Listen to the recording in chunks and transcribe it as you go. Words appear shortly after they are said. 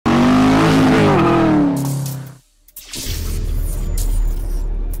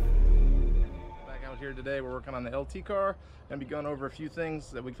today we're working on the LT car. Gonna be going over a few things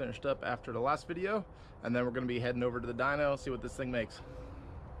that we finished up after the last video, and then we're gonna be heading over to the dyno, see what this thing makes.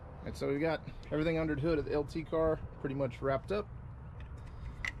 And so we've got everything under the hood of the LT car pretty much wrapped up.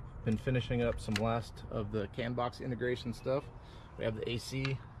 Been finishing up some last of the CAN box integration stuff. We have the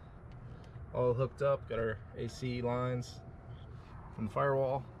AC all hooked up, got our AC lines from the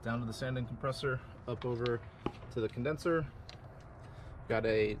firewall down to the sanding compressor, up over to the condenser. Got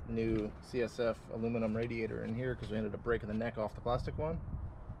a new CSF aluminum radiator in here because we ended up breaking the neck off the plastic one.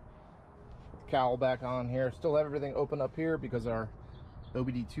 Cowl back on here. Still have everything open up here because our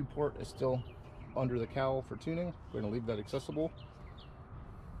OBD2 port is still under the cowl for tuning. We're going to leave that accessible.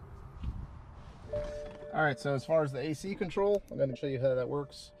 Alright, so as far as the AC control, I'm going to show you how that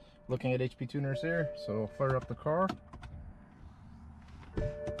works. Looking at HP tuners here, so fire up the car.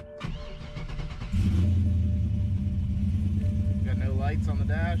 Got no lights on the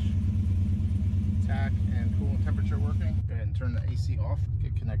dash. Tack and coolant temperature working. Go ahead and turn the AC off.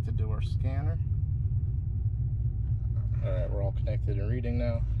 Get connected to our scanner. Alright, we're all connected and reading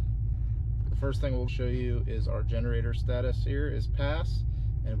now. The first thing we'll show you is our generator status here is pass,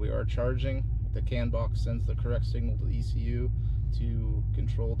 and we are charging. The CAN box sends the correct signal to the ECU to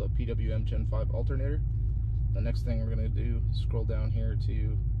control the PWM Gen 5 alternator. The next thing we're going to do is scroll down here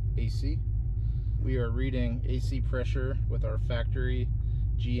to AC. We are reading AC pressure with our factory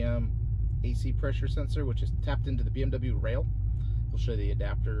GM AC pressure sensor, which is tapped into the BMW rail. We'll show you the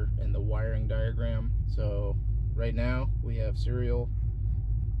adapter and the wiring diagram. So right now we have serial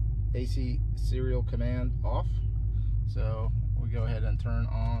AC serial command off. So we go ahead and turn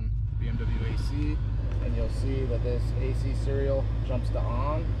on BMW AC, and you'll see that this AC serial jumps to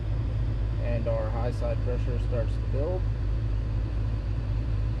on, and our high side pressure starts to build.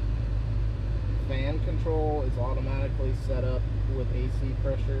 Fan control is automatically set up with AC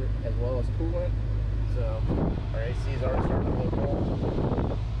pressure as well as coolant. So our AC is already starting to blow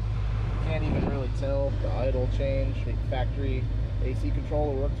cold. Can't even really tell the idle change. The factory AC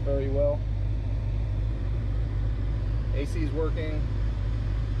controller works very well. AC is working.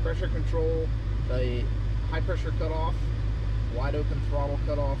 Pressure control, the high pressure cutoff, wide open throttle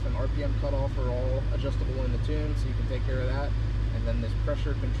cutoff, and RPM cutoff are all adjustable in the tune, so you can take care of that. And then this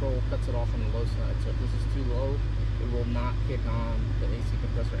pressure control cuts it off on the low side. So if this is too low, it will not kick on the AC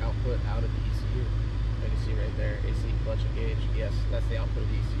compressor output out of the ECU. You can see right there, AC clutch engage. Yes, that's the output of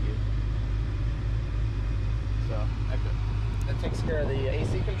the ECU. So that takes care of the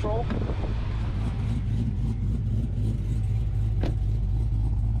AC control.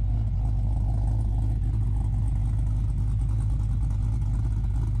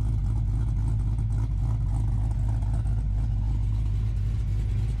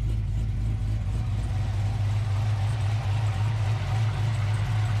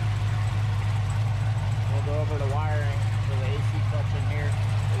 Over the wiring for the AC clutch in here.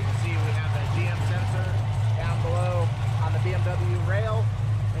 So you can see we have the GM sensor down below on the BMW rail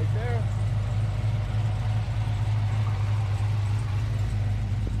right there.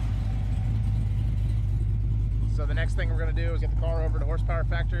 So the next thing we're going to do is get the car over to Horsepower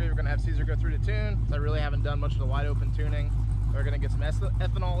Factory. We're going to have Caesar go through the tune. I really haven't done much of the wide open tuning. We're going to get some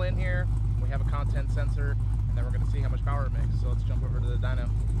ethanol in here. We have a content sensor, and then we're going to see how much power it makes. So let's jump over to the dyno.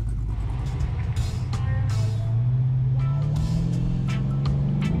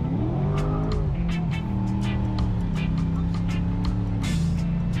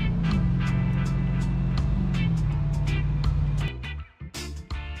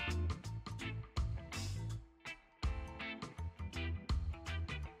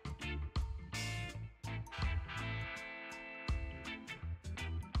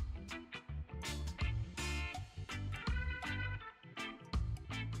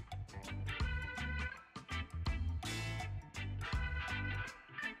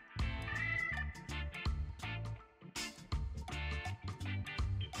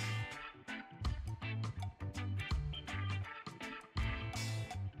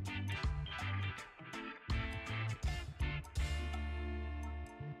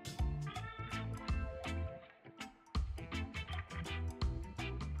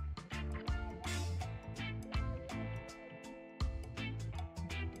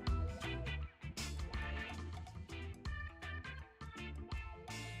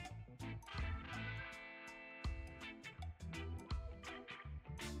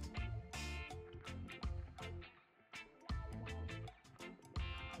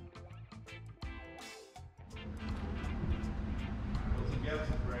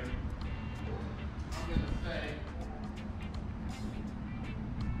 guessing, Brady. I'm going to say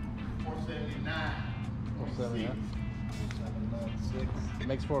 479. 479. 476. It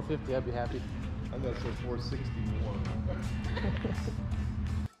makes 450. I'd be happy. I'm gonna say 460 more.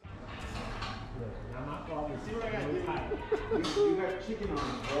 I'm not falling. See what I gotta do? You got chicken on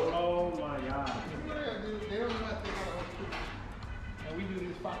it, bro. Oh my god. See what I gotta do? They don't know how to think about it. And we do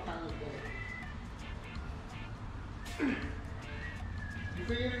this 5 times a day. You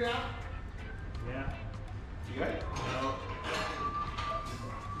figured it out? Yeah. You got it? No.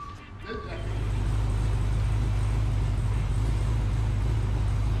 Good job.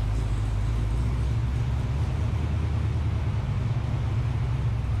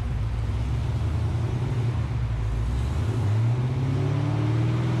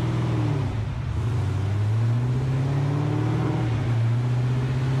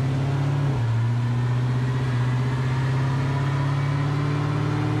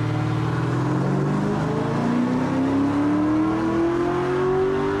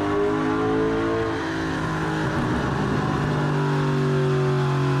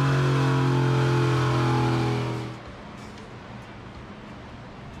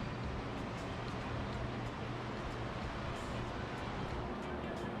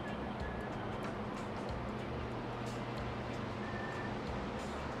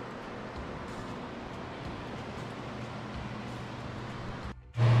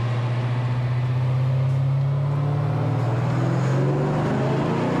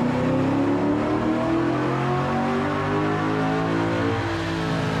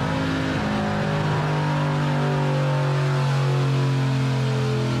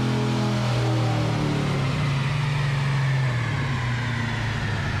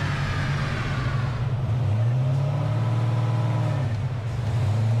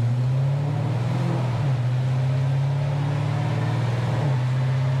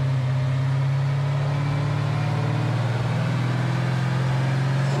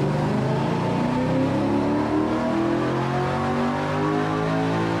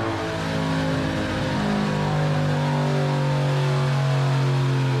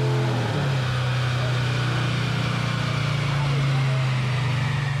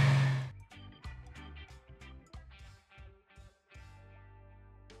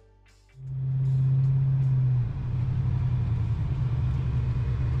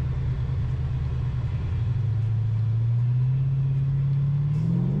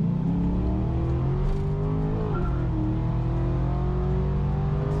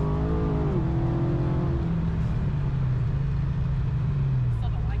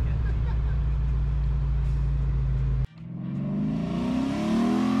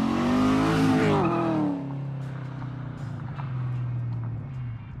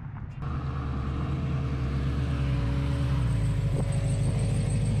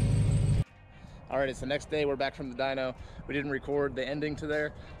 All right, it's the next day. We're back from the dyno. We didn't record the ending to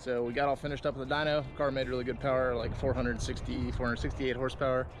there, so we got all finished up with the dyno. The car made really good power, like 468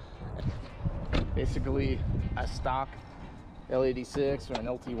 horsepower. Basically a stock L86 or an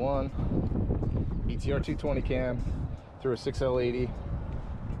LT1 ETR 220 cam through a 6L80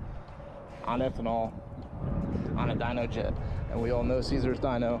 on ethanol on a dyno jet. And we all know Caesar's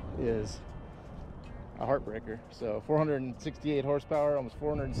dyno is a heartbreaker. So 468 horsepower, almost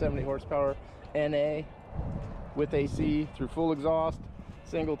 470 horsepower, NA with AC through full exhaust,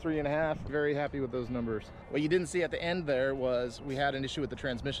 single 3.5. Very happy with those numbers. What you didn't see at the end there was we had an issue with the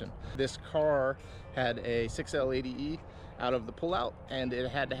transmission. This car had a 6L80E out of the pullout, and it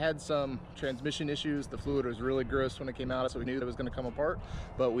had some transmission issues. The fluid was really gross when it came out, so we knew it was going to come apart,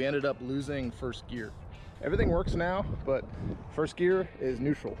 but we ended up losing first gear. Everything works now, but first gear is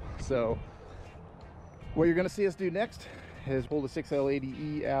neutral. So what you're going to see us do next is pull the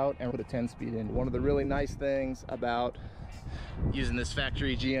 6L80E out and put a 10-speed in. One of the really nice things about using this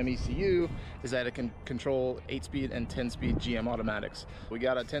factory Gm ECU is that it can control 8-speed and 10-speed GM automatics. We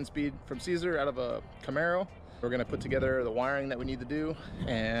got a 10-speed from Caesar out of a Camaro. We're going to put together the wiring that we need to do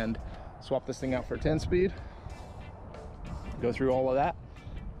and swap this thing out for a 10-speed. Go through all of that,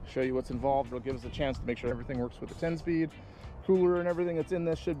 show you what's involved. It'll give us a chance to make sure everything works with the 10-speed. Cooler and everything that's in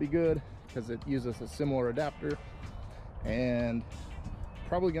this should be good because it uses a similar adapter. And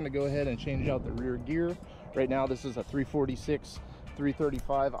probably going to go ahead and change out the rear gear. Right now this is a 346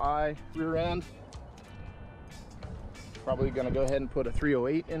 335i rear end. Probably going to go ahead and put a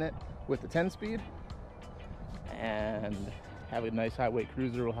 308 in it with the 10-speed and have a nice highway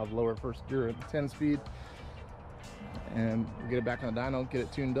cruiser. We'll have lower first gear at the 10-speed, and we'll get it back on the dyno, get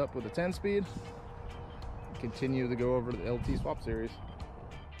it tuned up with the 10-speed, continue to go over to the LT swap series.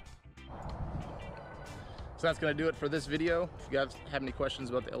 So that's going to do it for this video. If you guys have any questions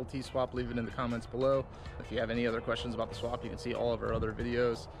about the LT swap, leave it in the comments below. If you have any other questions about the swap, you can see all of our other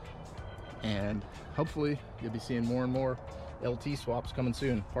videos. And hopefully you'll be seeing more and more LT swaps coming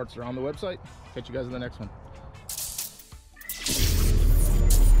soon. Parts are on the website. Catch you guys in the next one.